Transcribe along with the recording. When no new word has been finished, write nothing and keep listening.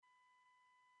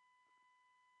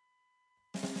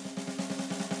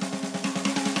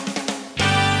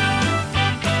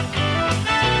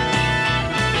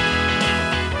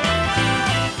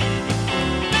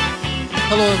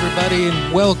everybody,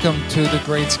 and welcome to the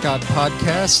Great Scott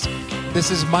Podcast.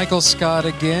 This is Michael Scott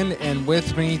again, and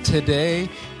with me today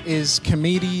is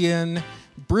comedian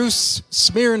Bruce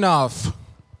Smirnoff.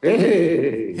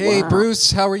 Hey, wow.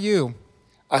 Bruce, how are you?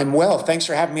 I'm well. Thanks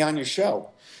for having me on your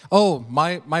show. Oh,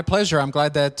 my pleasure. I'm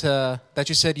glad that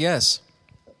you said yes.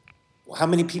 How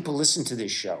many people listen to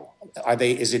this show?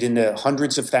 Is it in the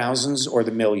hundreds of thousands or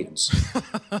the millions?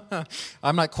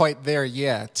 I'm not quite there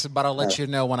yet, but I'll let you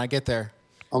know when I get there.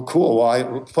 Oh, cool.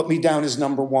 Well, put me down as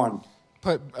number one.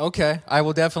 Okay, I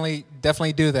will definitely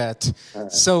do that. Right.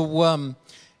 So,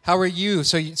 how are you?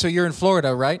 So you're in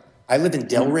Florida, right? I live in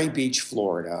Delray Beach,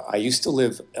 Florida. I used to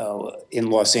live in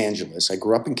Los Angeles. I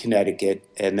grew up in Connecticut,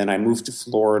 and then I moved to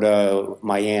Florida,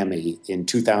 Miami in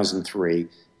 2003.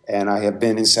 And I have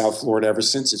been in South Florida ever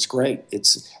since. It's great.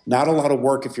 It's not a lot of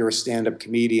work if you're a stand-up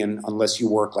comedian unless you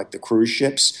work like the cruise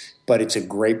ships, but it's a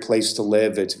great place to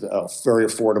live. It's very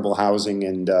affordable housing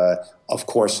and, of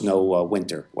course, no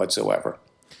winter whatsoever.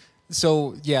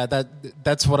 So, yeah,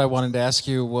 that's what I wanted to ask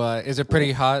you. Is it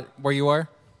pretty hot where you are?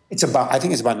 I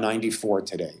think it's about 94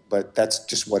 today, but that's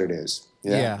just what it is.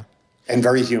 Yeah. And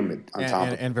very humid on top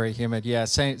of it. And very humid, yeah.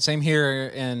 Same here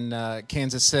in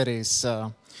Kansas City,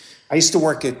 so... I used to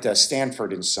work at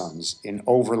Stanford and Sons in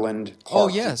Overland Park. Oh,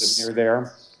 yes. Near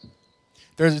there.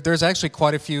 There's actually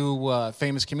quite a few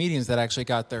famous comedians that actually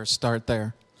got their start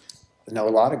there. I know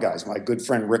a lot of guys. My good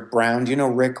friend Rick Brown. Do you know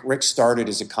Rick? Rick started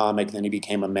as a comic, then he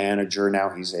became a manager.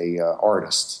 Now he's a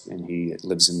artist, and he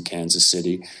lives in Kansas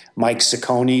City. Mike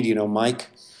Ciccone. Do you know Mike?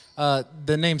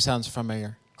 The name sounds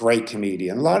familiar. Great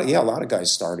comedian. A lot of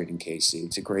guys started in KC.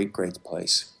 It's a great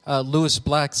place. Lewis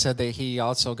Black said that he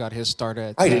also got his start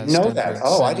at I didn't know Stanford. that.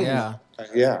 Oh, I didn't know.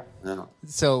 Yeah. No.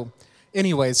 So,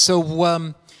 anyway, so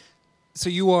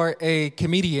you are a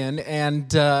comedian,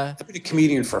 and... I've been a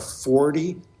comedian for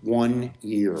 41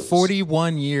 years.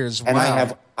 41 years, wow.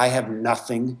 And I have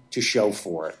nothing to show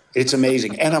for it. It's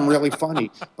amazing. And I'm really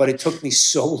funny, but it took me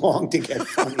so long to get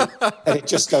funny that it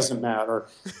just doesn't matter.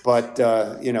 But,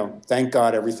 thank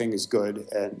God everything is good.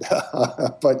 And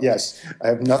but yes, I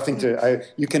have nothing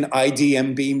you can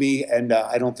IDMB me, and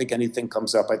I don't think anything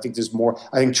comes up. I think there's more.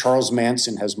 I think Charles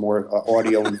Manson has more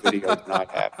audio and video than I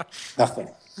have. Nothing.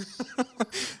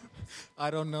 I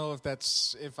don't know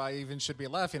if I even should be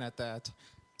laughing at that.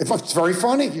 If it's very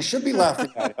funny, you should be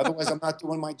laughing at it. Otherwise, I'm not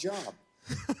doing my job.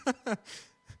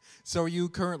 So are you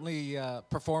currently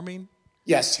performing?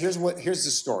 Yes. Here's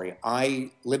the story. I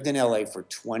lived in LA for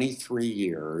 23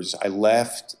 years. I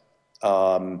left.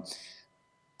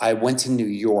 I went to New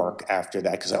York after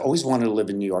that because I always wanted to live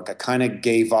in New York. I kind of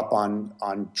gave up on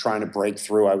trying to break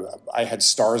through. I had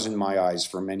stars in my eyes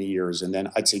for many years. And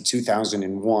then I'd say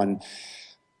 2001,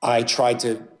 I tried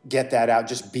to get that out,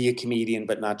 just be a comedian,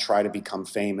 but not try to become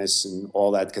famous and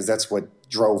all that, because that's what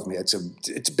drove me. It's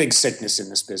a big sickness in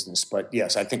this business. But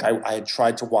yes, I think I had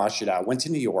tried to wash it out. Went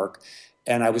to New York,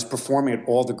 and I was performing at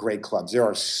all the great clubs. There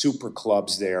are super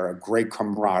clubs there, a great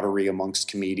camaraderie amongst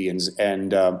comedians.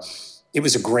 And it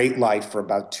was a great life for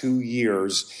about 2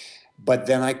 years. But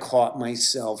then I caught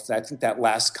myself, I think that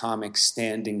Last Comic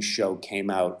Standing show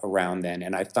came out around then,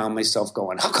 and I found myself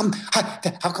going, how come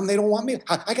they don't want me?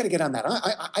 I got to get on that.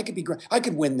 I could be great. I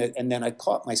could win that. And then I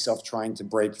caught myself trying to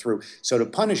break through. So to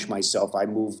punish myself, I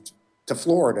moved to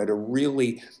Florida to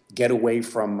really get away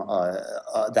from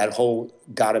that whole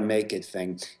gotta make it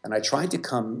thing. And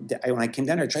when I came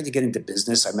down here, I tried to get into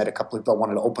business. I met a couple of people. I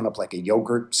wanted to open up like a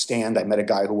yogurt stand. I met a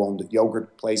guy who owned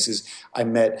yogurt places. I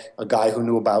met a guy who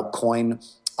knew about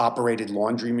coin-operated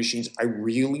laundry machines. I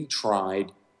really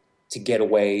tried to get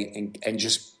away and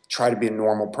just try to be a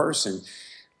normal person.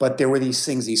 But there were these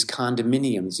things, these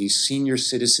condominiums, these senior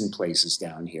citizen places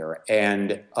down here.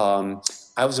 And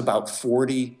I was about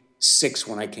 46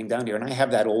 when I came down here, and I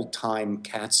have that old-time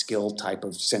Catskill type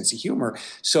of sense of humor.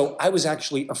 So I was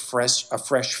actually a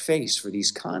fresh face for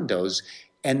these condos,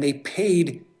 and they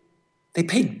paid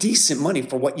decent money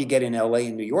for what you get in LA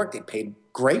and New York. They paid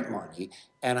great money,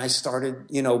 and I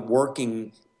started,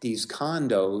 working these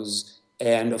condos.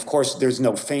 And of course, there's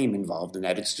no fame involved in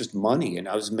that. It's just money, and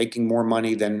I was making more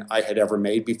money than I had ever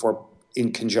made before,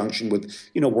 in conjunction with,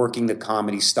 working the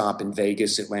Comedy Stop in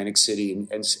Vegas, Atlantic City,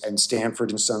 and Stanford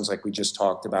and Sons, like we just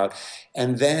talked about.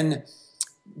 And then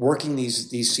working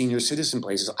these senior citizen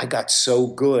places, I got so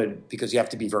good because you have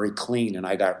to be very clean, and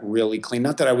I got really clean.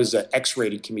 Not that I was an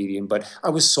X-rated comedian, but I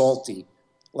was salty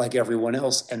like everyone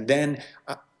else. And then,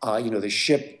 the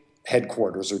ship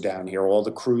headquarters are down here, all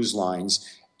the cruise lines,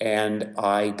 and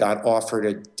I got offered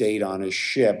a date on a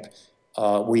ship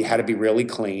where you had to be really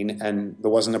clean, and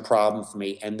there wasn't a problem for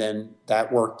me. And then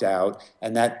that worked out,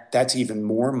 and that's even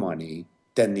more money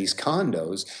than these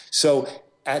condos. So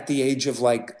at the age of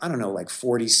like, I don't know, like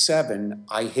 47,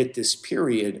 I hit this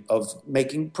period of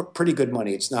making pretty good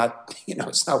money. It's not,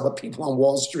 it's not what people on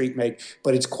Wall Street make,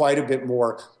 but it's quite a bit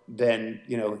more than,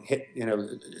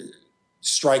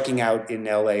 striking out in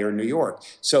LA or New York.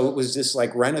 So it was this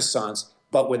like renaissance,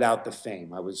 but without the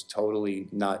fame. I was totally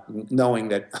not knowing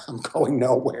that I'm going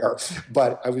nowhere,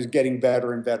 but I was getting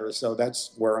better and better. So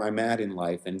that's where I'm at in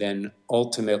life. And then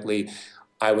ultimately,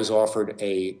 I was offered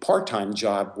a part-time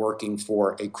job working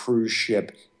for a cruise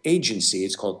ship agency.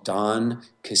 It's called Don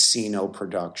Casino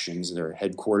Productions. They're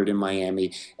headquartered in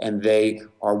Miami, and they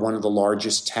are one of the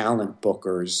largest talent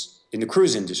bookers in the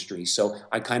cruise industry. So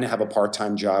I kind of have a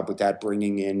part-time job with that,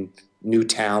 bringing in new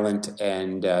talent.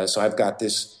 And so I've got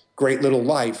this great little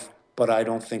life, but I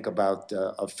don't think about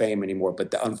fame anymore.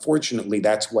 But unfortunately,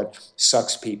 that's what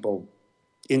sucks people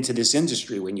into this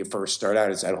industry when you first start out.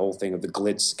 It's that whole thing of the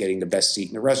glitz, getting the best seat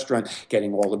in the restaurant,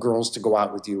 getting all the girls to go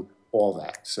out with you, all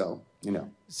that. So,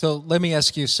 So let me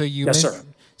ask you, Yes, sir.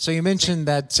 So you mentioned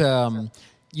that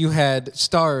you had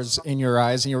stars in your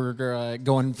eyes and you were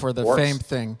going for the fame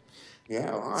thing.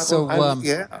 Yeah.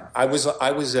 I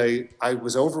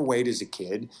was overweight as a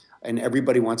kid, and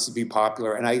everybody wants to be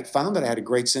popular. And I found that I had a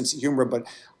great sense of humor, but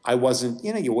I wasn't,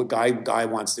 a guy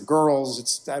wants the girls.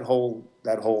 It's that whole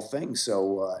thing.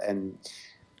 So, and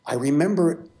I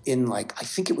remember I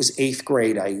think it was 8th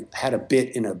grade, I had a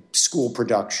bit in a school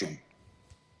production,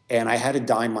 and I had to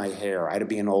dye my hair. I had to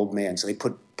be an old man. So they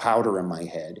put powder in my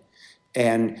head,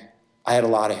 and I had a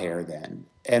lot of hair then.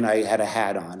 And I had a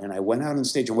hat on, and I went out on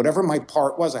stage, and whatever my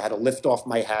part was, I had to lift off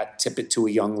my hat, tip it to a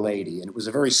young lady. And it was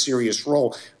a very serious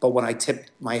role. But when I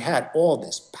tipped my hat, all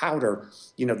this powder,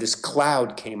 this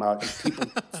cloud came out, and people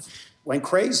went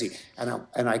crazy.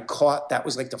 And I caught, that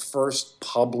was like the first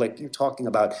public, you're talking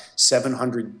about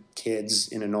 700 kids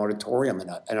in an auditorium,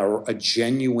 and a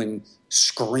genuine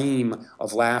scream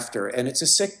of laughter. And it's a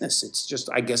sickness. It's just,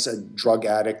 I guess a drug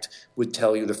addict would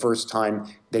tell you the first time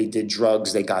they did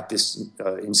drugs, they got this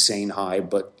insane high.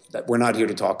 But we're not here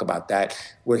to talk about that.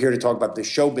 We're here to talk about the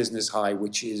show business high,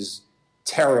 which is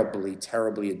terribly,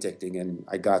 terribly addicting. And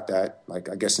I got that, I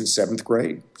guess in 7th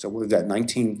grade. So what was that,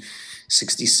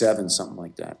 1967, something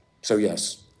like that. So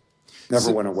yes,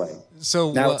 never went away.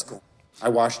 So now it's gone. I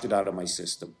washed it out of my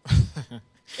system.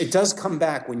 It does come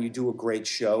back when you do a great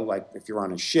show, like if you're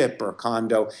on a ship or a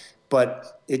condo,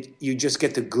 but you just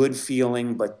get the good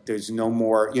feeling, but there's no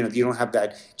more, you don't have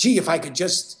that, gee, if I could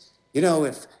just,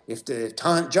 if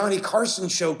the Johnny Carson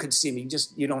show could see me,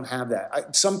 you don't have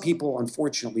that. Some people,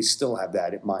 unfortunately, still have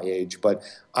that at my age, but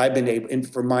I've been able,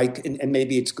 and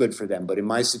maybe it's good for them, but in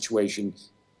my situation,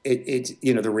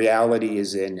 the reality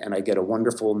is in, and I get a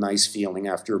wonderful, nice feeling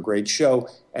after a great show,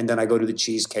 and then I go to the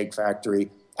Cheesecake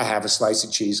Factory, I have a slice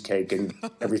of cheesecake, and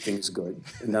everything's good.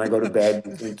 And then I go to bed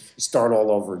and start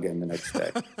all over again the next day.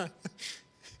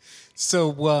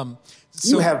 So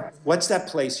you have, what's that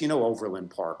place?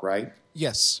 Overland Park, right?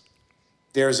 Yes.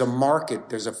 There's a market.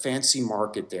 There's a fancy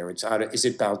market there. It's is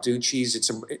it Balducci's? It's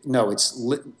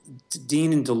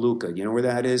Dean and DeLuca. You know where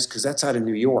that is? Because that's out of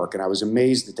New York. And I was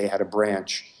amazed that they had a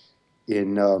branch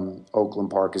in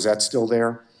Oakland Park. Is that still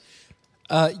there?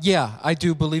 Yeah, I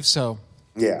do believe so.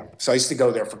 Yeah. So I used to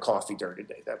go there for coffee during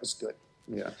the day. That was good.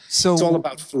 Yeah. So it's all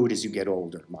about food as you get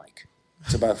older, Mike.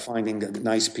 It's about finding a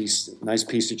nice piece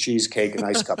of cheesecake, a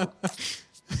nice cup of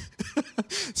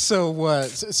So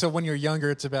when you're younger,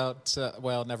 it's about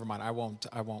never mind. I won't.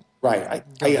 Right.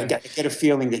 I get a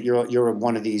feeling that you're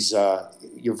one of these.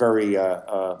 You're very. You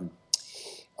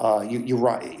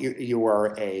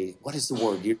are a. What is the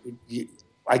word?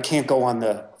 I can't go on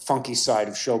the funky side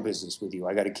of show business with you.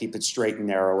 I got to keep it straight and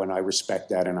narrow, and I respect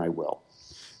that, and I will.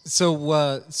 So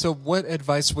what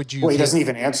advice would you? Well, he doesn't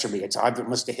even answer me. I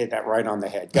must have hit that right on the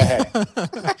head. Go ahead.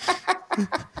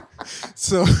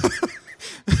 So.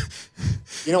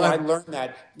 I learned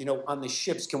that, on the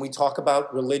ships. Can we talk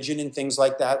about religion and things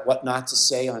like that? What not to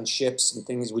say on ships and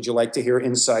things? Would you like to hear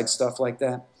inside stuff like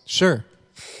that? Sure.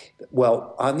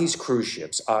 Well, on these cruise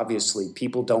ships, obviously,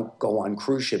 people don't go on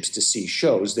cruise ships to see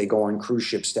shows. They go on cruise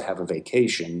ships to have a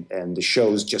vacation, and the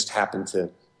shows just happen to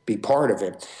be part of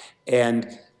it.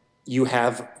 And you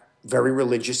have very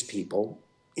religious people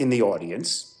in the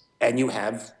audience, and you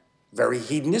have very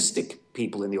hedonistic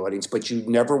people in the audience, but you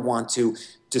never want to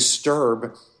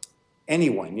disturb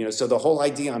anyone. So the whole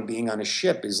idea on being on a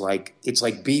ship is it's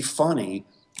like be funny,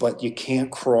 but you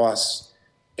can't cross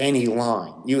any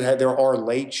line. There are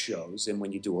late shows, and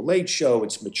when you do a late show,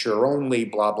 it's mature only,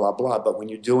 blah, blah, blah. But when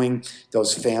you're doing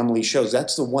those family shows,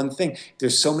 that's the one thing.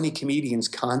 There's so many comedians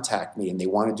contact me, and they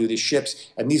want to do the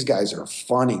ships, and these guys are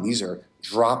funny. These are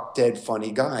drop-dead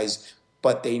funny guys.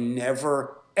 but they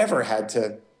never, ever had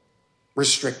to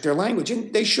restrict their language.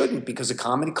 And they shouldn't, because a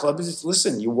comedy club is,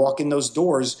 listen, you walk in those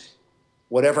doors,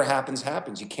 whatever happens,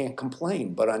 happens. You can't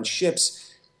complain. But on ships,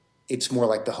 it's more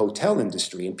like the hotel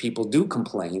industry, and people do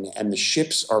complain, and the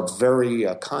ships are very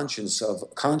conscious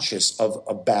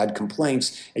of bad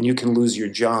complaints, and you can lose your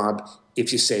job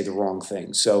if you say the wrong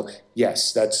thing. So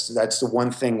yes, that's the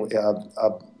one thing.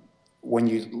 When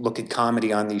you look at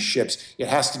comedy on these ships, it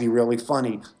has to be really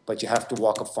funny, but you have to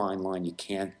walk a fine line. You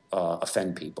can't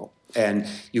offend people, and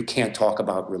you can't talk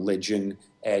about religion,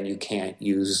 and you can't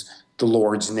use the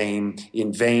Lord's name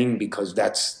in vain, because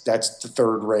that's the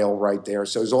third rail right there.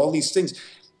 So there's all these things.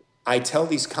 I tell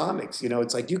these comics,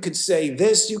 it's like, you could say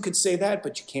this, you could say that,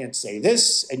 but you can't say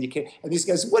this, and you can't. And these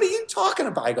guys, what are you talking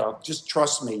about? I go, just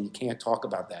trust me, you can't talk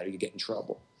about that, or you get in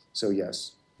trouble. So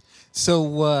yes.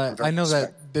 So I know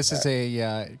that this is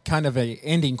a kind of a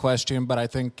ending question, but I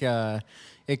think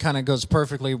it kind of goes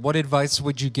perfectly. What advice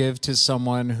would you give to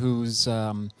someone who's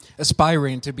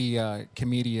aspiring to be a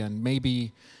comedian?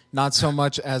 Maybe not so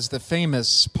much as the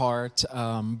famous part,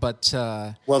 but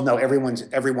well, no,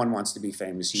 everyone wants to be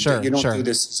famous. You don't do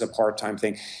this as a part-time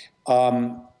thing.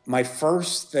 My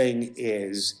first thing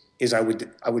is I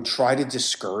would try to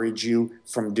discourage you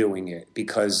from doing it,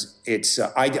 because it's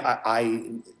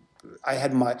I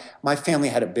had my family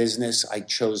had a business. I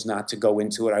chose not to go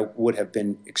into it. I would have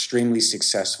been extremely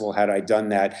successful had I done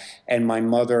that. And my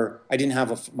mother,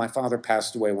 my father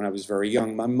passed away when I was very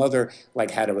young. My mother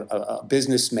had a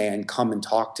businessman come and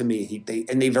talk to me.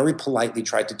 They very politely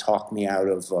tried to talk me out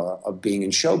of being in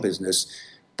show business,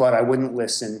 but I wouldn't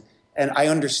listen. And I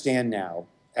understand now,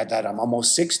 at that I'm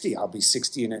almost 60. I'll be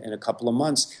 60 in a couple of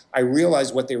months. I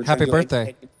realize what they were trying to do. Happy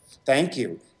birthday. Thank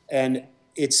you. And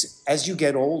it's, as you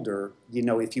get older,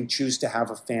 if you choose to have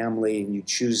a family and you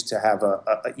choose to have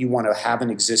you want to have an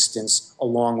existence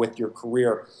along with your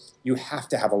career, you have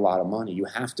to have a lot of money. You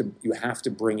have to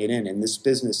bring it in. And this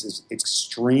business is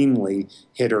extremely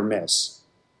hit or miss.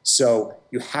 So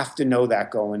you have to know that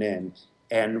going in.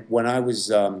 And when I was,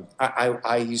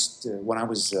 I used to, when I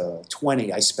was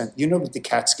 20, I spent, what the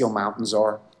Catskill Mountains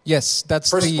are? Yes,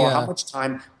 that's First of all,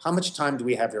 how much time do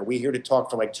we have here? Are we here to talk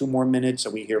for 2 more minutes?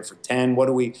 Are we here for 10? What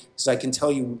do we? Because I can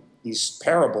tell you these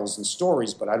parables and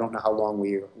stories, but I don't know how long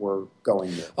we're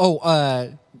going here.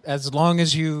 Oh, as long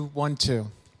as you want to.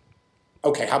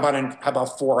 Okay, how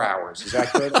about 4 hours? Is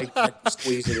that good? I can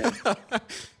squeeze it in.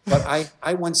 But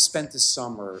I once spent the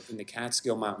summer in the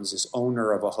Catskill Mountains. This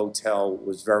owner of a hotel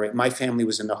my family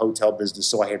was in the hotel business,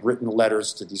 so I had written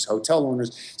letters to these hotel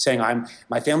owners saying,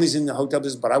 my family's in the hotel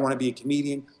business, but I want to be a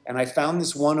comedian. And I found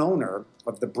this one owner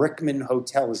of the Brickman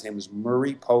Hotel. His name was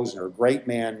Murray Posner, a great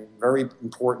man, very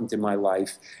important in my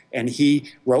life. And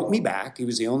he wrote me back. He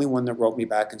was the only one that wrote me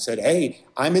back and said, hey,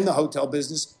 I'm in the hotel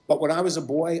business, but when I was a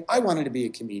boy, I wanted to be a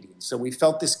comedian. So we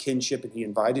felt this kinship, and he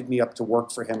invited me up to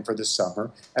work for him for the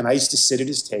summer. And I used to sit at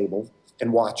his table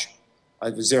and watch.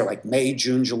 I was there May,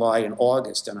 June, July, and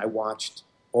August, and I watched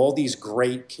all these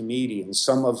great comedians,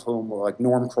 some of whom were like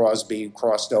Norm Crosby, who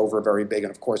crossed over very big,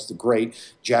 and of course the great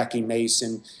Jackie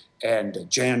Mason and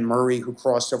Jan Murray, who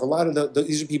crossed over. A lot of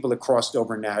these are people that crossed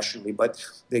over nationally, but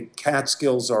the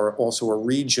Catskills are also a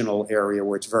regional area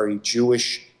where it's very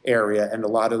Jewish area, and a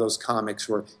lot of those comics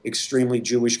were extremely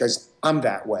Jewish guys. I'm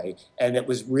that way, and it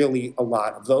was really a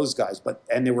lot of those guys.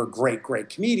 And they were great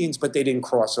comedians, but they didn't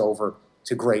cross over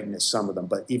to greatness, some of them.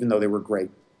 But even though they were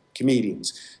great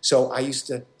comedians, so I used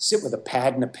to sit with a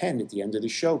pad and a pen at the end of the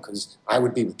show, because I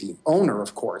would be with the owner,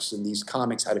 of course, and these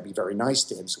comics had to be very nice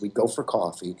to him. So we'd go for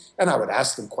coffee, and I would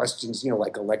ask them questions,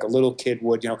 like a little kid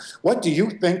would. What do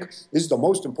you think is the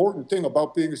most important thing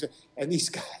about being? And these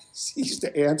guys used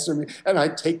to answer me, and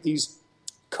I'd take these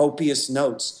copious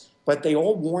notes. But they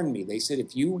all warned me. They said,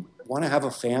 if you want to have a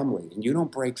family and you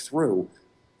don't break through,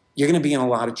 you're going to be in a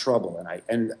lot of trouble.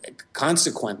 And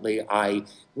consequently, I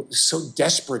was so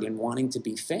desperate in wanting to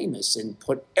be famous and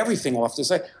put everything off to the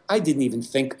side. I didn't even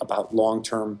think about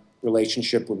long-term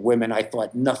relationship with women. I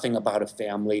thought nothing about a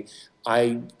family.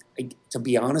 To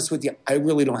be honest with you, I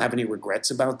really don't have any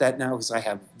regrets about that now, because I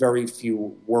have very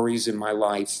few worries in my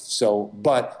life. So,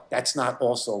 but that's not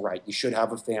also right. You should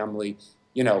have a family.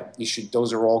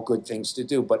 Those are all good things to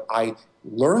do. But I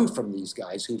learned from these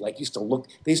guys who they used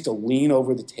to lean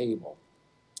over the table.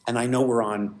 And I know we're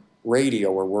on radio,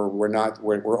 or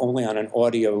we're only on an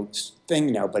audio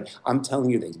thing now, but I'm telling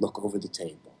you, they look over the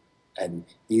table. And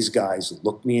these guys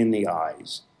look me in the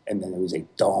eyes, and then they would say,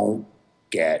 don't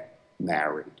get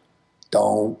married.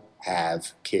 Don't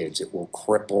have kids. It will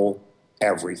cripple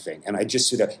everything. And I just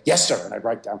sit there, yes, sir. And I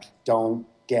write down, don't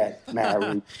get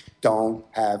married, don't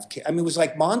have kids. I mean, it was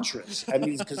like mantras. I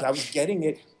mean, because I was getting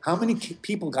it. How many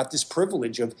people got this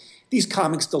privilege of these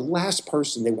comics? The last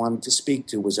person they wanted to speak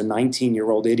to was a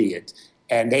 19-year-old idiot.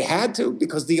 And they had to,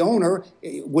 because the owner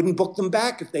wouldn't book them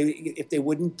back if they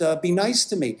wouldn't be nice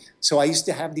to me. So I used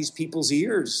to have these people's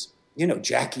ears. You know,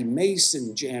 Jackie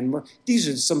Mason, these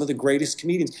are some of the greatest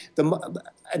comedians.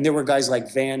 And there were guys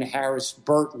like Van Harris,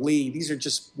 Burt Lee. These are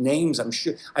just names. I'm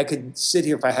sure I could sit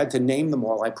here if I had to name them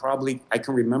all. I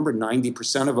can remember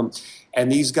 90% of them. And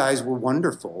these guys were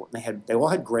wonderful. They all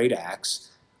had great acts.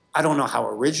 I don't know how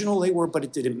original they were, but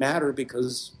it didn't matter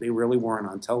because they really weren't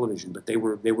on television. But they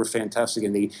were fantastic.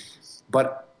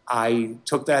 But I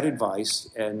took that advice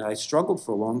and I struggled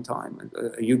for a long time.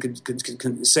 You could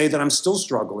say that I'm still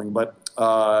struggling, but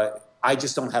I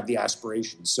just don't have the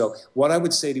aspirations. So what I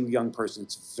would say to a young person,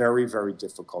 it's very, very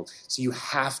difficult. So you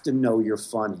have to know you're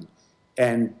funny.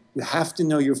 And you have to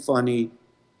know you're funny.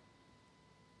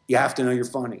 You have to know you're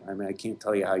funny. I mean, I can't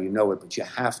tell you how you know it, but you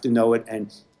have to know it.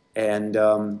 And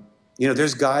you know,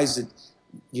 there's guys that,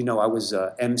 you know, I was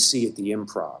MC at the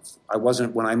Improv.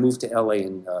 When I moved to LA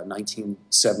in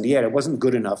 1978, I wasn't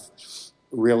good enough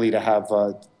really to have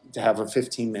a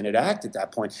 15-minute act at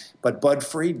that point. But Bud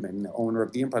Friedman, the owner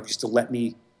of the Improv, used to let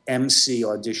me MC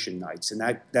audition nights. And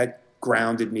that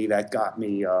grounded me, that got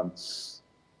me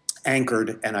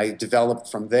anchored, and I developed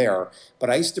from there. But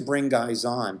I used to bring guys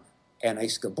on, and I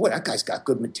used to go, boy, that guy's got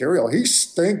good material. He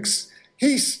stinks.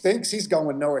 He stinks. He's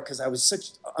going nowhere, because I was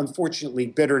such, unfortunately,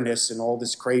 bitterness and all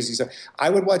this crazy stuff.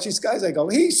 I would watch these guys. I go,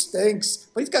 he stinks,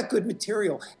 but he's got good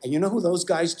material. And you know who those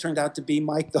guys turned out to be,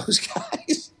 Mike? Those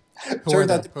guys turned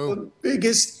out to be the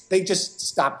biggest. They just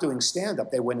stopped doing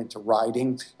stand-up. They went into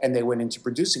writing and they went into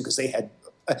producing because they had,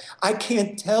 I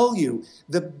can't tell you,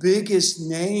 the biggest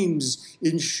names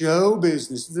in show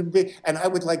business. And I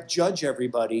would like judge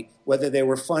everybody whether they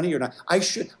were funny or not. I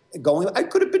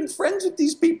could have been friends with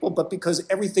these people, but because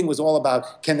everything was all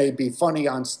about can they be funny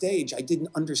on stage, I didn't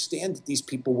understand that these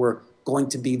people were going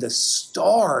to be the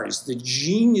stars, the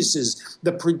geniuses,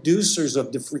 the producers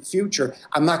of the future.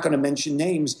 I'm not going to mention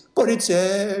names, but it's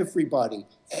everybody.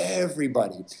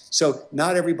 So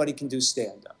not everybody can do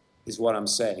stand-up, is what I'm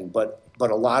saying. But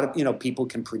a lot of, you know, people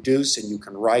can produce and you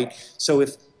can write. So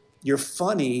if you're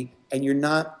funny and you're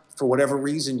not, for whatever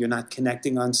reason, you're not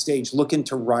connecting on stage, look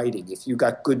into writing. If you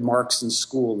got good marks in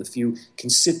school, if you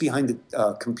can sit behind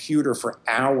the computer for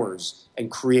hours and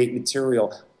create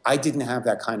material. I didn't have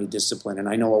that kind of discipline, and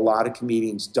I know a lot of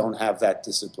comedians don't have that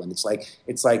discipline. It's like,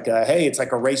 hey, it's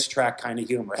like a racetrack kind of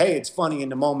humor. Hey, it's funny in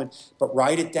the moment, but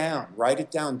write it down,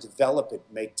 develop it,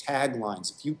 make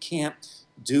taglines. If you can't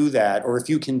do that, or if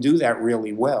you can do that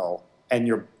really well, and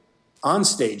your on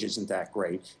stage isn't that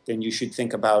great, then you should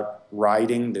think about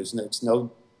writing. It's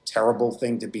no terrible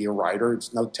thing to be a writer.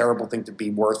 It's no terrible thing to be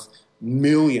worth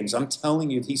millions. I'm telling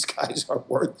you, these guys are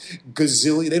worth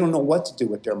gazillion. They don't know what to do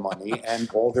with their money and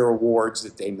all their awards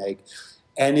that they make.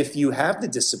 And if you have the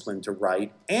discipline to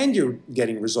write and you're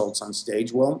getting results on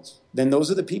stage, well, then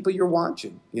those are the people you're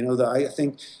watching. You know, I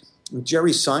think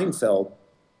Jerry Seinfeld,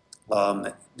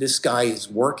 this guy's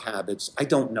work habits, I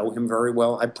don't know him very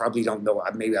well. I probably don't know.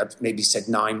 I've maybe said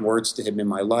 9 words to him in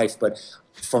my life, but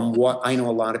from what I know,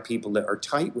 a lot of people that are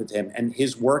tight with him, and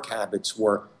his work habits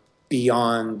were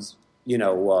beyond,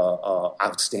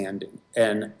 outstanding.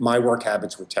 And my work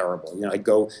habits were terrible. You know, I'd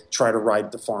go try to ride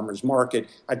at the farmer's market.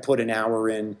 I'd put an hour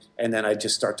in, and then I'd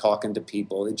just start talking to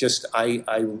people.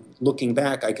 Looking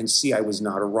back, I can see I was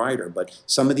not a writer, but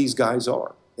some of these guys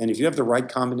are. And if you have the right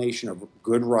combination of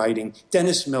good writing,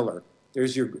 Dennis Miller,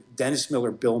 there's your Dennis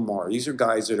Miller, Bill Maher. These are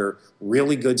guys that are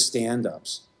really good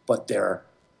stand-ups, but their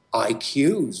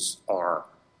IQs are,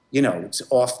 it's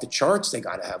off the charts. They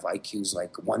got to have IQs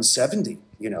like 170.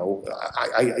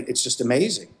 It's just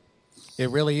amazing. It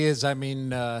really is. I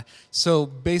mean, so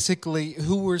basically,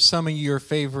 who were some of your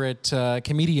favorite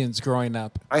comedians growing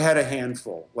up? I had a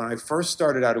handful. When I first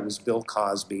started out, it was Bill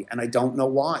Cosby, and I don't know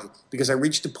why. Because I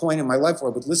reached a point in my life where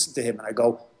I would listen to him, and I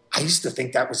go, I used to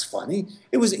think that was funny.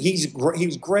 He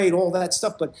was great, all that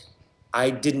stuff, but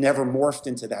I never morphed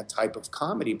into that type of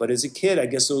comedy. But as a kid, I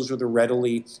guess those were the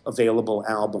readily available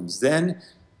albums. Then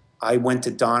I went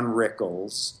to Don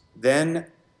Rickles. Then,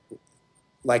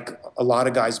 like a lot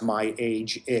of guys my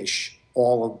age-ish,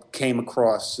 all came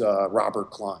across Robert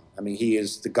Klein. I mean, he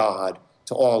is the god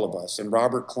to all of us. And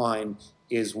Robert Klein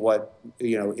is what,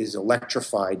 is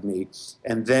electrified me.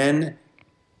 And then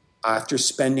after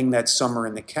spending that summer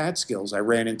in the Catskills, I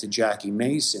ran into Jackie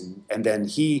Mason, and then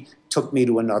he took me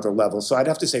to another level. So I'd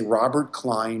have to say Robert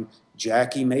Klein,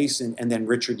 Jackie Mason, and then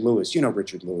Richard Lewis. You know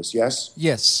Richard Lewis, yes?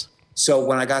 Yes. So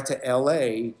when I got to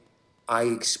L.A., I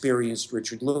experienced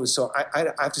Richard Lewis. So I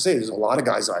have to say, there's a lot of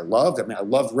guys I loved. I mean, I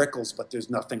love Rickles, but there's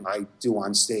nothing I do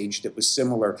on stage that was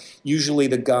similar. Usually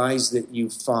the guys that you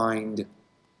find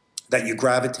that you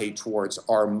gravitate towards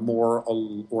are more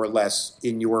or less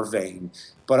in your vein.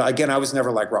 But again, I was never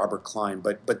like Robert Klein,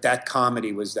 but that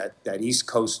comedy was that East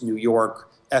Coast New York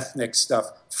ethnic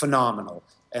stuff, phenomenal.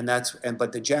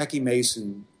 But the Jackie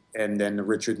Mason and then the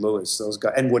Richard Lewis, those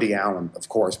guys, and Woody Allen, of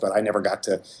course, but I never got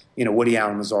to, Woody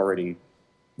Allen was already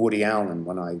Woody Allen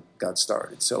when I got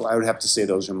started. So I would have to say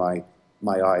those are my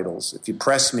idols. If you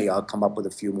press me, I'll come up with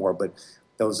a few more, but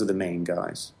those are the main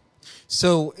guys.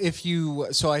 So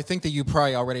I think that you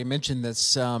probably already mentioned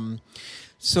this.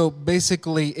 So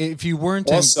basically, if you weren't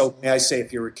also, may I say,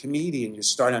 if you're a comedian, you're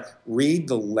starting out, read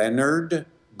the Leonard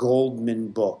Goldman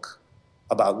book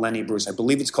about Lenny Bruce. I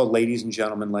believe it's called Ladies and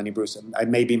Gentlemen, Lenny Bruce. I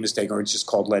may be mistaken, or it's just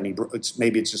called Lenny.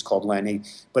 Maybe it's just called Lenny.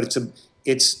 But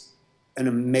it's an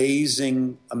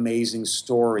amazing, amazing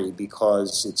story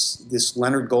because this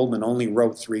Leonard Goldman only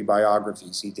wrote 3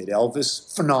 biographies. He did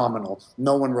Elvis, phenomenal.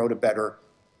 No one wrote a better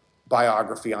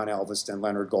biography on Elvis than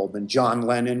Leonard Goldman. John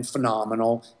Lennon,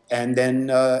 phenomenal. And then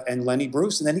and Lenny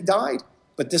Bruce, and then he died.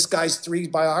 But this guy's 3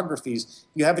 biographies,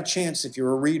 you have a chance, if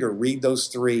you're a reader, read those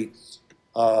 3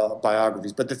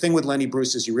 biographies. But the thing with Lenny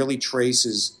Bruce is he really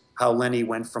traces how Lenny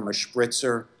went from a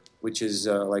spritzer, which is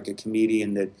like a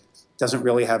comedian that doesn't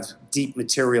really have deep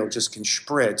material, just can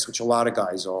spritz, which a lot of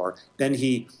guys are. Then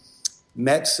he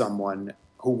met someone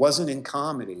who wasn't in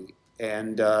comedy,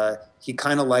 and he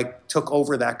kind of like took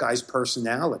over that guy's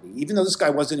personality, even though this guy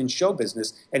wasn't in show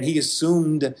business, and he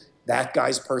assumed that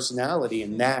guy's personality,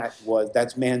 and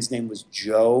that man's name was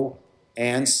Joe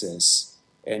Ansis.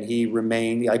 And he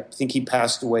remained, I think he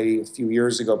passed away a few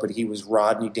years ago, but he was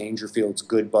Rodney Dangerfield's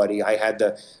good buddy. I had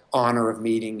the honor of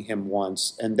meeting him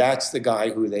once. And that's the guy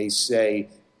who they say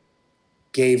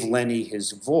gave Lenny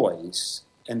his voice.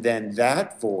 And then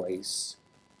that voice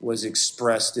was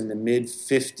expressed in the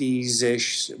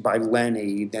mid-50s-ish by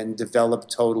Lenny, then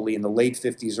developed totally in the late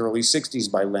 50s, early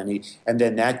 60s by Lenny. And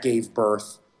then that gave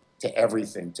birth to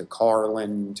everything, to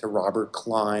Carlin, to Robert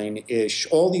Klein-ish.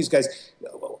 All these guys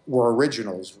were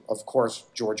originals, of course,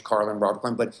 George Carlin, Robert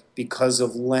Klein, but because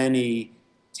of Lenny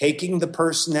taking the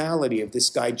personality of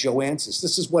this guy, Joe Ansis.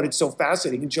 This is what it's so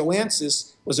fascinating. And Joe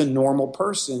Ansis was a normal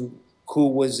person who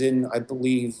was in, I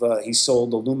believe, he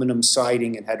sold aluminum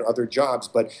siding and had other jobs,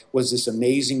 but was this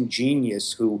amazing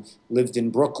genius who lived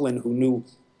in Brooklyn, who knew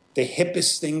the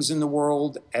hippest things in the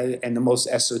world and the most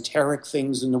esoteric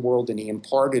things in the world, and he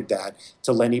imparted that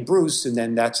to Lenny Bruce, and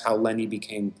then that's how Lenny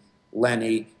became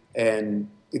Lenny, and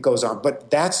it goes on. But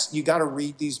you got to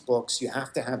read these books. You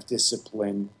have to have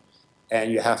discipline,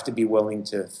 and you have to be willing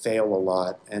to fail a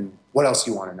lot. And what else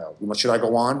do you want to know? Should I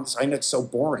go on? I know it's so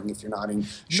boring if you're not in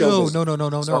show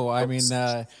business. No. I mean,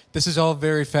 this is all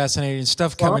very fascinating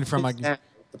stuff coming from the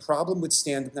problem with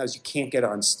stand-up now is you can't get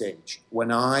on stage.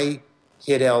 When I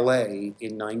hit LA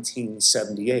in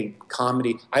 1978,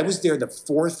 comedy. I was there the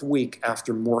 4th week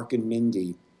after Mork and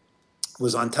Mindy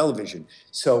was on television.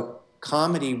 So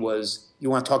comedy was, you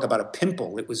want to talk about a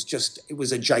pimple. It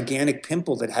was a gigantic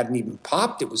pimple that hadn't even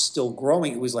popped. It was still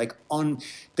growing. It was like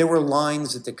there were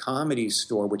lines at the Comedy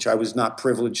Store, which I was not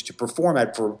privileged to perform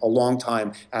at for a long time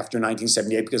after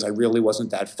 1978 because I really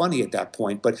wasn't that funny at that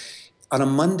point. But on a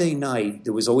Monday night,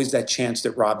 there was always that chance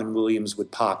that Robin Williams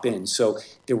would pop in. So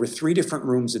there were 3 different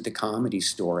rooms at the Comedy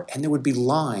Store, and there would be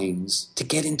lines to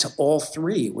get into all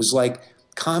 3. It was like,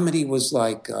 comedy was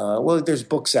like, there's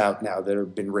books out now that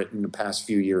have been written in the past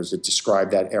few years that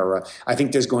describe that era. I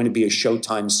think there's going to be a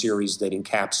Showtime series that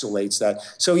encapsulates that.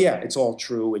 So yeah, it's all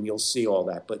true, and you'll see all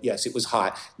that. But yes, it was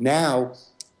hot. Now,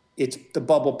 the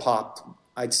bubble popped,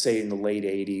 I'd say in the late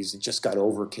 80s. It just got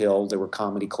overkill. There were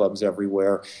comedy clubs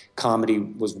everywhere. Comedy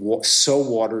was so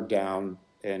watered down.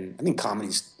 And I think comedy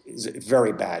is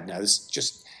very bad now. There's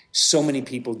just so many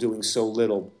people doing so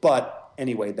little. But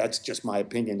anyway, that's just my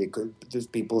opinion. There's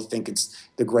people who think it's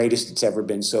the greatest it's ever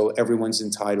been. So everyone's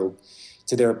entitled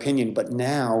to their opinion. But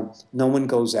now no one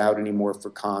goes out anymore for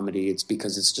comedy. It's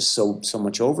because it's just so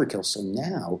much overkill. So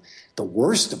now the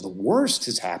worst of the worst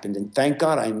has happened. And thank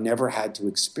God I never had to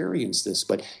experience this.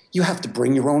 But you have to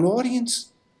bring your own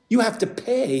audience. You have to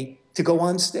pay to go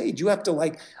on stage. You have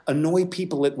to annoy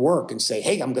people at work and say,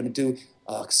 hey, I'm going to do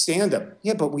stand-up.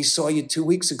 Yeah, but we saw you 2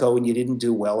 weeks ago and you didn't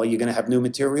do well. Are you going to have new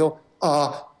material?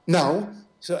 No.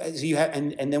 So you have,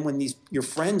 and then when your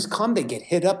friends come, they get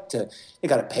hit up they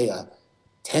got to pay a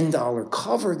 $10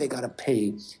 cover. They got to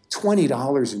pay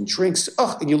 $20 in drinks.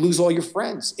 And you lose all your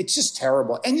friends. It's just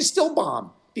terrible. And you still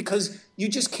bomb. because you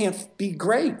just can't be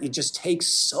great. It just takes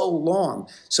so long.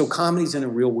 So comedy's in a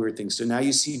real weird thing. So now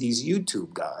you see these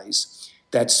YouTube guys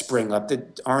that spring up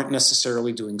that aren't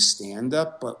necessarily doing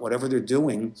stand-up, but whatever they're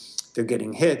doing, they're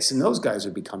getting hits, and those guys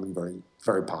are becoming very,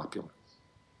 very popular.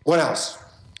 What else?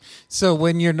 So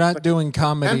when you're not doing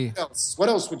comedy... What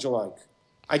else would you like?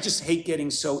 I just hate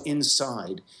getting so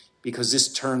inside because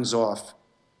this turns off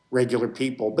regular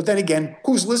people. But then again,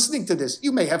 who's listening to this?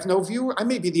 You may have no viewer. I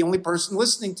may be the only person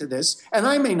listening to this, and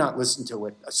I may not listen to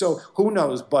it. So who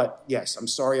knows? But yes, I'm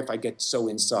sorry if I get so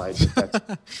inside.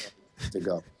 That's to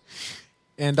go.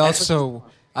 And also,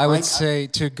 I would say,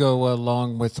 to go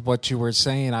along with what you were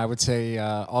saying, I would say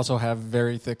also have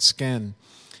very thick skin.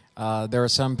 There are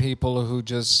some people who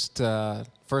just,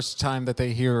 first time that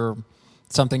they hear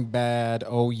something bad,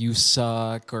 oh, you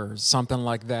suck, or something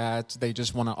like that, they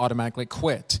just want to automatically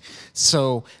quit.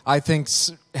 So I think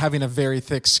having a very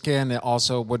thick skin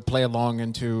also would play along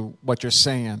into what you're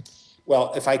saying.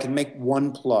 Well, if I can make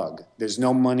one plug, there's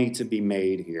no money to be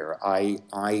made here.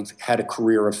 I've had a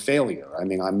career of failure. I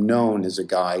mean, I'm known as a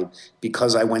guy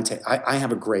because I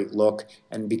have a great look,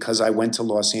 and because I went to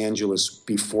Los Angeles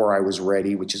before I was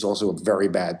ready, which is also a very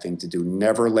bad thing to do.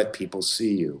 Never let people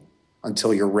see you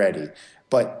until you're ready.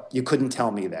 But you couldn't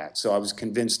tell me that. So I was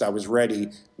convinced I was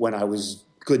ready when I was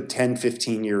good 10,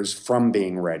 15 years from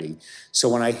being ready. So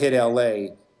when I hit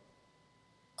L.A.,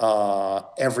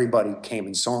 everybody came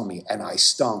and saw me, and I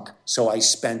stunk. So I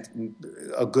spent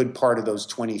a good part of those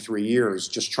 23 years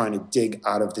just trying to dig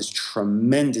out of this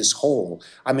tremendous hole.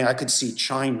 I mean, I could see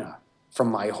China from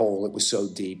my hole. It was so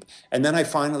deep. And then I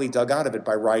finally dug out of it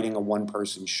by writing a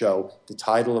one-person show. The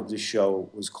title of the show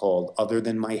was called Other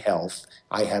Than My Health,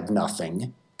 I Have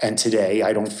Nothing. And today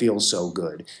I don't feel so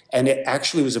good. And it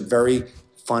actually was a very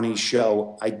funny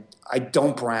show. I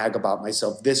don't brag about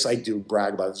myself. This I do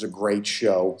brag about. It's a great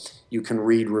show. You can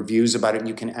read reviews about it, and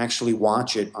you can actually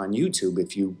watch it on YouTube.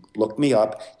 If you look me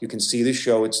up, you can see the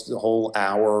show. It's the whole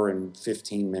hour and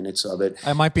 15 minutes of it.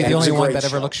 I might be the only one that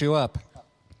ever looks you up.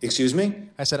 Excuse me?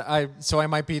 I said, I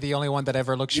might be the only one that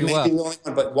ever looks you up. You may be the only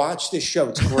one, but watch this show.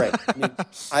 It's great. I mean,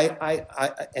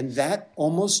 and that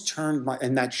almost turned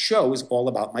and that show is all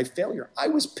about my failure. I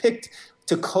was picked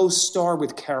to co-star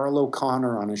with Carol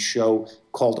O'Connor on a show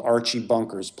called Archie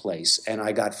Bunker's Place, and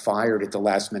I got fired at the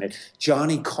last minute.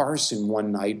 Johnny Carson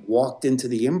one night walked into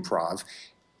the Improv,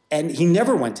 and he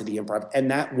never went to the Improv, and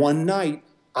that one night,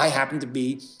 I happened to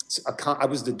be, I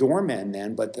was the doorman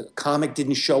then, but the comic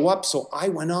didn't show up, so I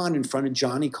went on in front of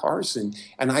Johnny Carson,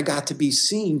 and I got to be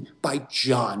seen by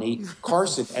Johnny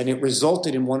Carson, and it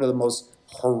resulted in one of the most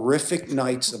horrific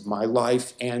nights of my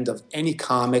life and of any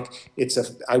comic.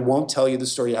 I won't tell you the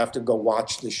story. You have to go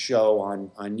watch the show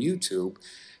on YouTube.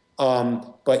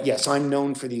 But yes, I'm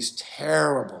known for these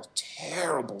terrible,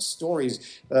 terrible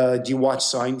stories. Do you watch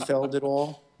Seinfeld at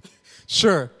all?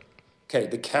 Sure. Okay,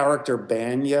 the character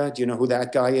Banya, do you know who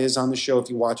that guy is on the show if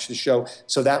you watch the show?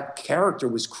 So that character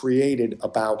was created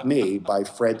about me by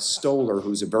Fred Stoller,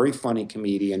 who's a very funny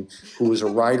comedian, who was a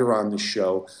writer on the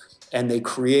show. And they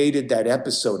created that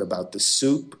episode about the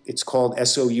soup. It's called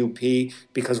SOUP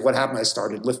because what happened, I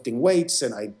started lifting weights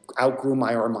and I outgrew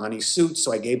my Armani suits,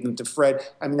 so I gave them to Fred.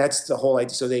 I mean, that's the whole idea.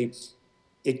 So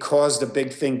it caused a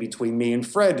big thing between me and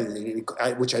Fred,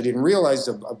 which I didn't realize,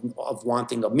 of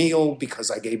wanting a meal because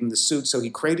I gave him the suit. So he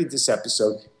created this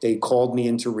episode. They called me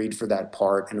in to read for that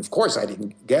part. And of course, I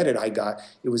didn't get it.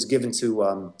 It was given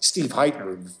to Steve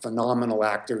Heitner, a phenomenal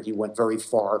actor. He went very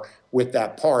far with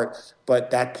that part.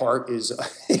 But that part is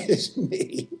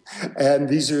me. And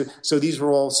these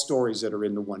were all stories that are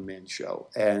in the one-man show.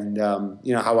 And,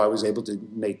 how I was able to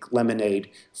make lemonade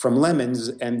from lemons.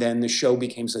 And then the show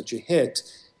became such a hit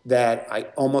that I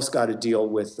almost got a deal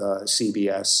with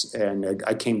CBS. And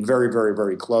I came very, very,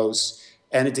 very close.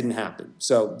 And it didn't happen.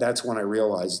 So that's when I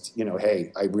realized,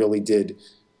 hey, I really did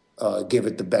give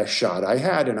it the best shot I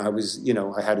had. And I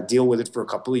had to deal with it for a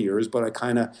couple of years. But I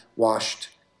kind of washed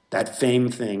that fame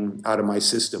thing out of my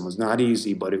system. It was not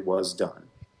easy, but it was done.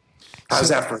 How's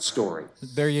that for a story?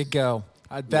 There you go.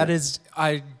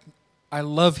 I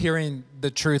love hearing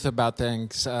the truth about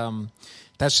things.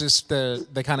 That's just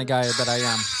the kind of guy that I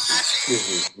am.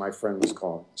 Excuse me, my friend was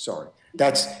calling. Sorry.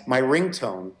 That's my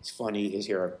ringtone. It's funny. Is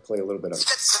here. I play a little bit of it.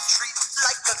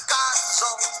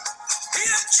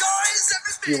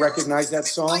 Do you recognize that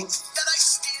song?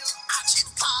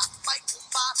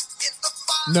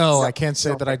 No, I can't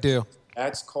say that I do.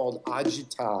 That's called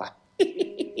Agita.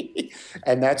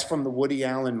 And that's from the Woody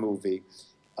Allen movie,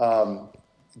 Broadway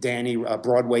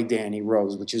Danny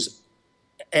Rose, which is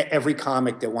every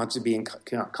comic that wants to be in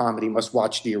comedy must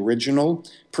watch the original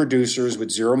producers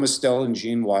with Zero Mostel and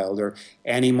Gene Wilder,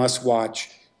 and he must watch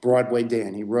Broadway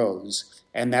Danny Rose.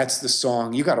 And that's the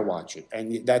song, you got to watch it.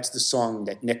 And that's the song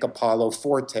that Nick Apollo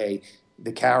Forte,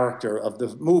 the character of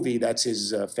the movie, that's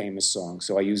his famous song.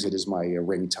 So I use it as my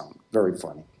ringtone. Very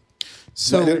funny.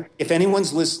 So if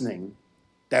anyone's listening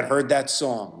that heard that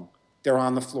song, they're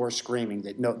on the floor screaming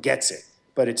that gets it.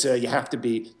 But it's you have to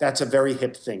be, that's a very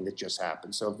hip thing that just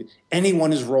happened. So if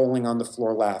anyone is rolling on the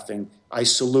floor laughing, I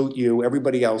salute you.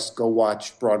 Everybody else, go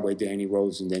watch Broadway Danny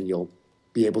Rose, and then you'll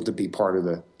be able to be part of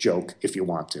the joke if you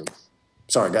want to.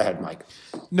 Sorry, go ahead, Mike.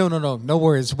 No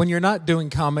worries. When you're not doing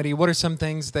comedy, what are some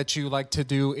things that you like to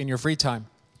do in your free time?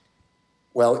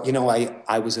 Well,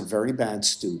 I was a very bad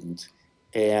student,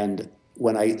 and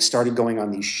when I started going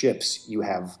on these ships, you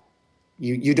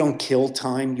don't kill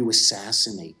time, you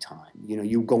assassinate time.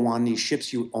 You go on these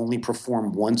ships, you only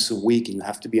perform once a week, and you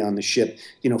have to be on the ship,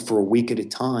 for a week at a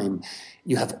time.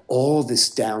 You have all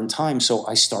this downtime, so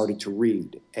I started to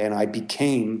read, and I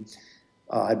became,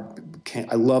 I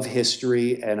love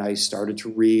history, and I started to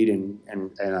read,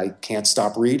 and I can't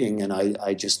stop reading, and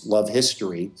I just love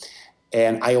history.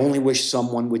 And I only wish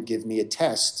someone would give me a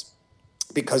test,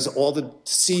 because all the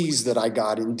C's that I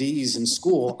got and D's in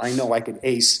school, I know I could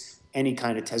ace any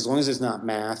kind of test. As long as it's not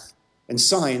math and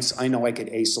science, I know I could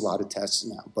ace a lot of tests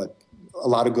now, but a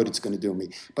lot of good it's going to do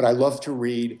me. But I love to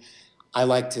read. I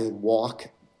like to walk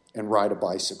and ride a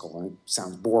bicycle. And it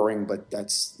sounds boring, but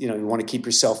that's, you want to keep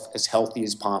yourself as healthy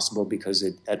as possible, because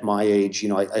at my age,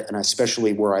 and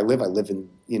especially where I live I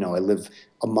live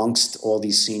amongst all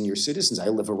these senior citizens. I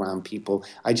live around people.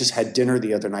 I just had dinner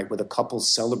the other night with a couple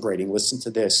celebrating, listen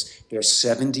to this, their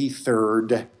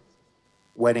 73rd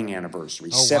wedding anniversary.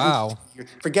 Oh, wow.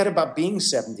 Forget about being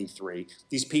 73.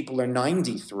 These people are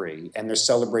 93, and they're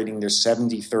celebrating their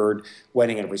 73rd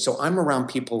wedding anniversary. So I'm around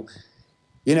people,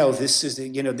 this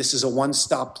is a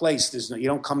one-stop place. You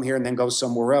don't come here and then go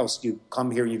somewhere else. You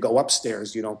come here and you go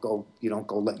upstairs. You don't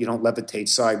levitate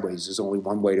sideways. There's only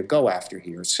one way to go after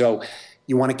here. So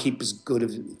you want to keep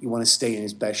you want to stay in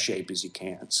as best shape as you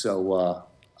can. So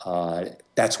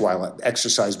that's why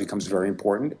exercise becomes very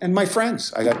important. And my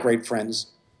friends, I got great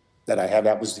friends that I have.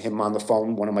 That was him on the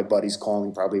phone, one of my buddies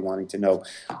calling, probably wanting to know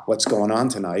what's going on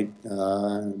tonight,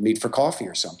 meet for coffee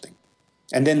or something.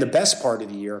 And then the best part of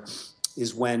the year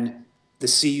is when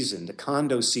the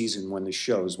condo season, when the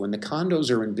condos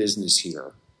are in business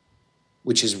here,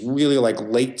 which is really like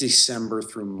late December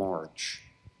through March.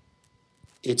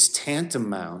 It's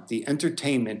tantamount, the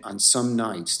entertainment on some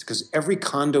nights, because every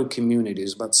condo community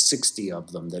is about 60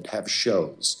 of them that have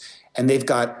shows. And they've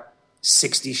got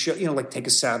 60 shows, like take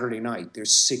a Saturday night,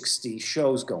 there's 60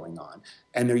 shows going on.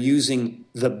 And they're using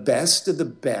the best of the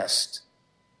best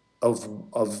of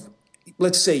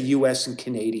let's say, U.S. and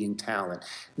Canadian talent.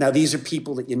 Now, these are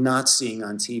people that you're not seeing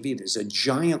on TV. There's a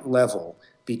giant level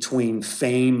between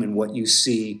fame and what you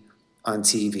see on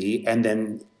TV, and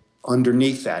then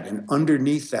underneath that. And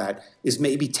underneath that is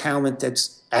maybe talent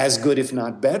that's as good, if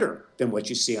not better, than what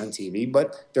you see on TV,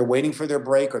 but they're waiting for their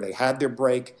break, or they had their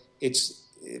break.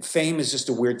 Fame is just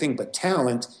a weird thing, but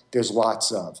talent, there's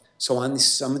lots of. So on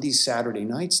some of these Saturday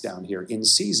nights down here in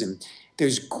season,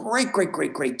 there's great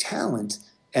talent.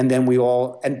 And then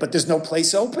but there's no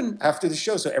place open after the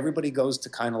show. So everybody goes to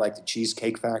kind of like the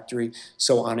Cheesecake Factory.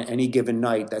 So on any given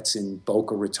night, that's in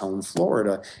Boca Raton,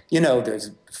 Florida,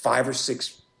 there's 5 or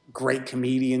 6 great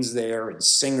comedians there, and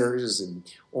singers, and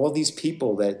all these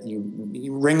people that you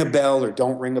ring a bell or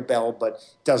don't ring a bell, but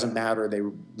it doesn't matter.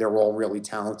 They're all really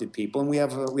talented people, and we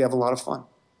have a lot of fun.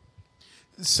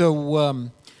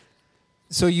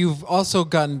 So you've also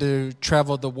gotten to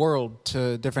travel the world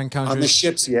to different countries. On the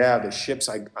ships, yeah,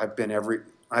 I've been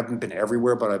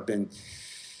everywhere, but I've been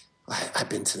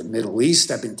to the Middle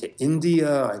East, I've been to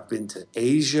India, I've been to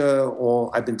Asia,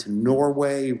 I've been to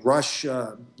Norway,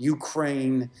 Russia,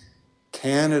 Ukraine,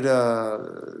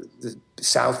 Canada,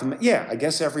 South America. Yeah, I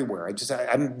guess everywhere. I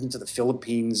haven't been to the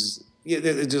Philippines. Yeah,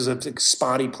 there's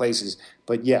spotty places,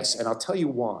 but yes, and I'll tell you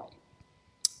why.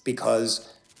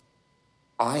 Because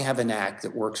I have an act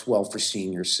that works well for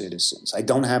senior citizens. I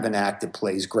don't have an act that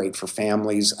plays great for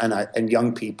families, and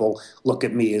young people look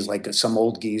at me as like some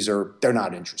old geezer. They're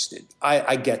not interested.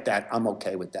 I get that. I'm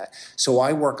okay with that. So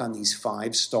I work on these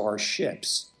 5-star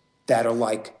ships that are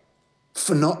like,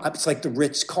 it's like the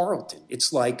Ritz-Carlton.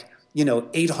 It's like,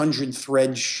 800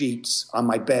 thread sheets on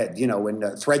my bed,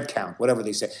 and thread count, whatever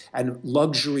they say, and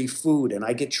luxury food, and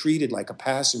I get treated like a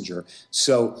passenger.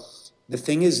 So the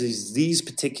thing is these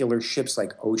particular ships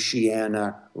like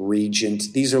Oceania,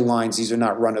 Regent, these are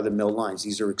not run-of-the-mill lines.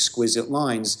 These are exquisite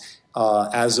lines.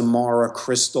 Azamara,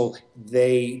 Crystal,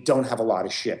 they don't have a lot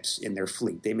of ships in their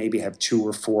fleet. They maybe have 2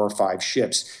 or 4 or 5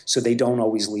 ships, so they don't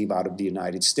always leave out of the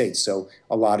United States. So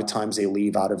a lot of times they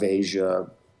leave out of Asia,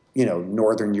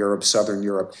 Northern Europe, Southern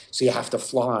Europe. So you have to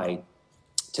fly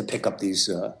to pick up these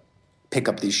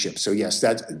ships. So yes,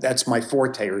 that's my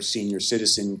forte, or senior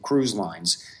citizen cruise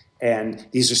lines. And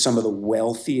these are some of the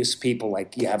wealthiest people.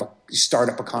 Like you start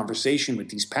up a conversation with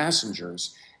these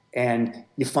passengers, and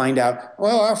you find out,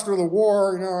 well, after the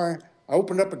war, I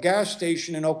opened up a gas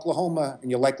station in Oklahoma,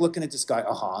 and you're like looking at this guy,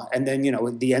 and then,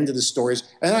 at the end of the story is,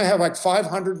 and I have like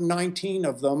 519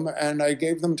 of them, and I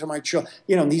gave them to my children.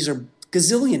 These are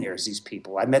gazillionaires, these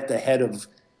people. I met the head of,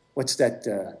 what's that,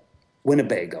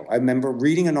 Winnebago. I remember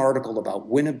reading an article about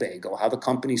Winnebago, how the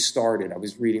company started. I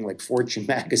was reading like Fortune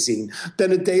magazine.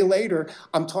 Then a day later,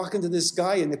 I'm talking to this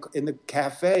guy in the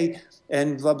cafe,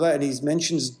 and blah blah, and he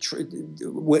mentions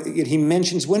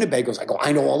Winnebago. I go,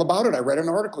 I know all about it. I read an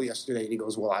article yesterday. And he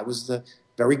goes, well, I was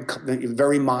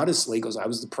very modestly, he goes, I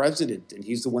was the president, and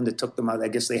he's the one that took them out. I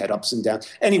guess they had ups and downs.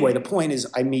 Anyway, the point is,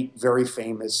 I meet very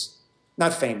famous,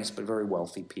 not famous, but very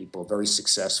wealthy people, very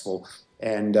successful.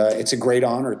 And it's a great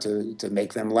honor to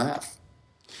make them laugh.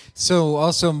 So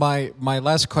also my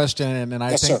last question, and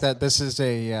I think that this is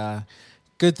a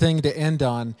good thing to end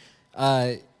on.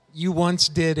 You once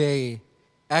did a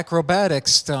acrobatic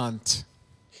stunt.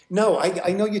 No,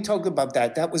 I know you talked about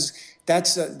that. That's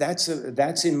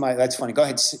funny. Go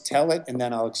ahead, tell it, and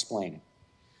then I'll explain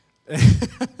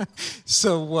it.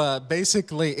 So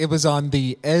basically, it was on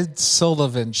the Ed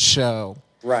Sullivan Show.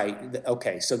 Right.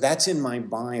 Okay. So that's in my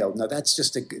bio. Now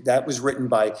that was written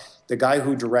by the guy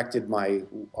who directed my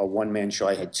one-man show.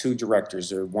 I had 2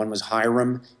 directors. One was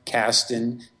Hiram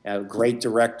Caston, a great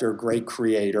director, great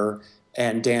creator,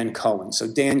 and Dan Cohen. So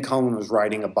Dan Cohen was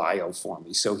writing a bio for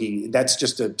me. So that's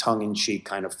just a tongue-in-cheek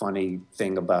kind of funny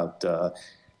thing about that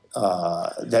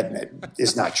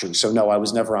is not true. So no, I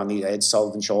was never on the Ed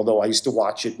Sullivan Show, although I used to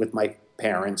watch it with my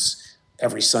parents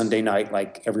every Sunday night,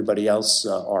 like everybody else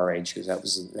our age, because that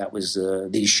was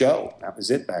the show. That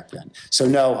was it back then. So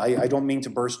no, I don't mean to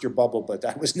burst your bubble, but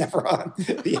that was never on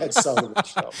the Ed Sullivan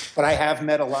Show. But I have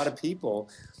met a lot of people,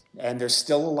 and they're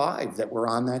still alive, that were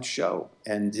on that show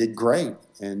and did great.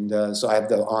 And so I have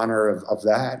the honor of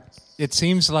that. It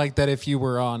seems like that if you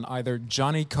were on either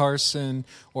Johnny Carson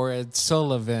or Ed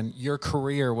Sullivan, your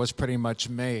career was pretty much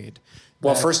made.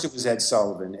 Well, first it was Ed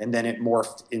Sullivan, and then it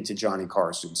morphed into Johnny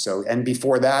Carson. So, and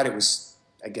before that, it was,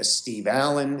 I guess, Steve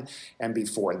Allen, and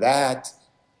before that,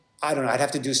 I don't know. I'd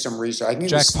have to do some research. I think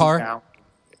Jack Parr.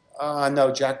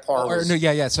 No, Jack Parr. So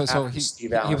he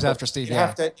was after Steve. You'd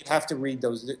have to read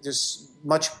those. There's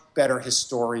much better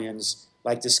historians,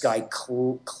 like this guy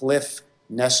Cliff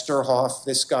Nesterhoff.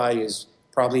 This guy is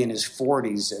probably in his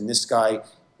 40s, and this guy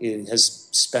has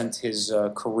spent his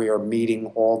career meeting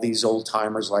all these old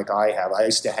timers like I have. I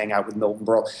used to hang out with Milton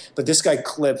Berle, but this guy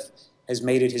Cliff has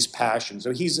made it his passion.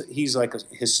 So he's like a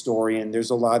historian.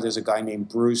 There's a guy named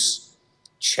Bruce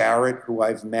Charrett who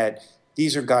I've met.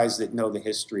 These are guys that know the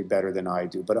history better than I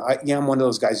do. But I'm one of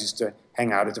those guys who used to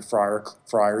hang out at the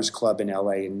Friars Club in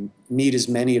L.A. and meet as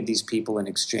many of these people and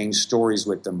exchange stories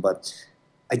with them. But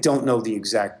I don't know the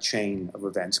exact chain of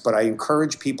events, but I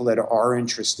encourage people that are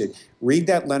interested, read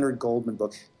that Leonard Goldman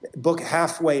book.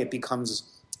 Halfway, it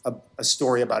becomes a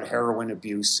story about heroin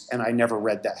abuse, and I never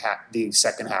read the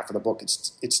second half of the book.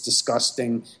 It's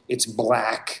disgusting, it's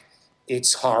black,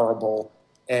 it's horrible,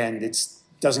 and it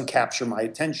doesn't capture my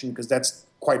attention because that's,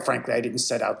 quite frankly, I didn't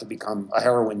set out to become a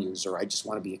heroin user. I just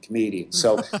want to be a comedian.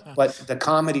 So, but the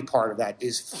comedy part of that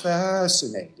is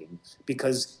fascinating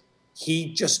because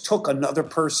he just took another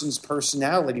person's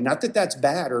personality. Not that that's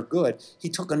bad or good. He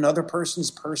took another person's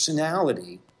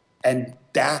personality, and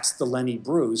that's the Lenny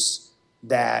Bruce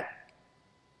that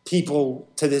people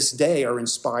to this day are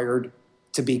inspired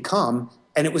to become.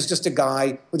 And it was just a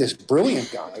guy, this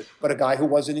brilliant guy, but a guy who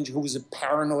who was a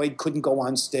paranoid, couldn't go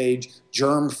on stage,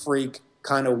 germ freak,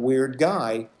 kind of weird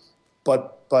guy.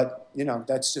 But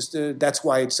that's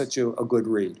why it's such a good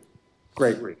read.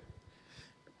 Great read.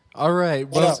 All right.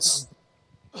 Well,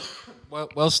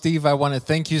 Steve, I want to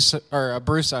thank you, or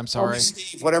Bruce, I'm sorry. Oh,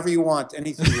 Steve, whatever you want,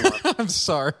 anything you want. I'm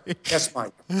sorry. Yes,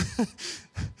 Mike.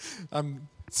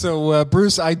 So,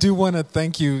 Bruce, I do want to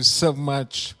thank you so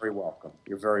much. Very welcome.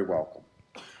 You're very welcome.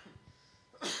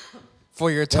 For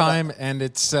your time, and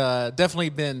it's definitely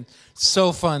been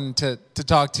so fun to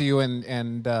talk to you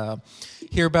and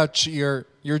hear about your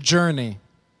journey,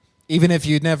 even if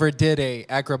you never did a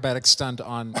acrobatic stunt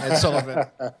on Ed Sullivan.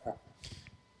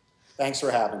 Thanks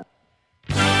for having me.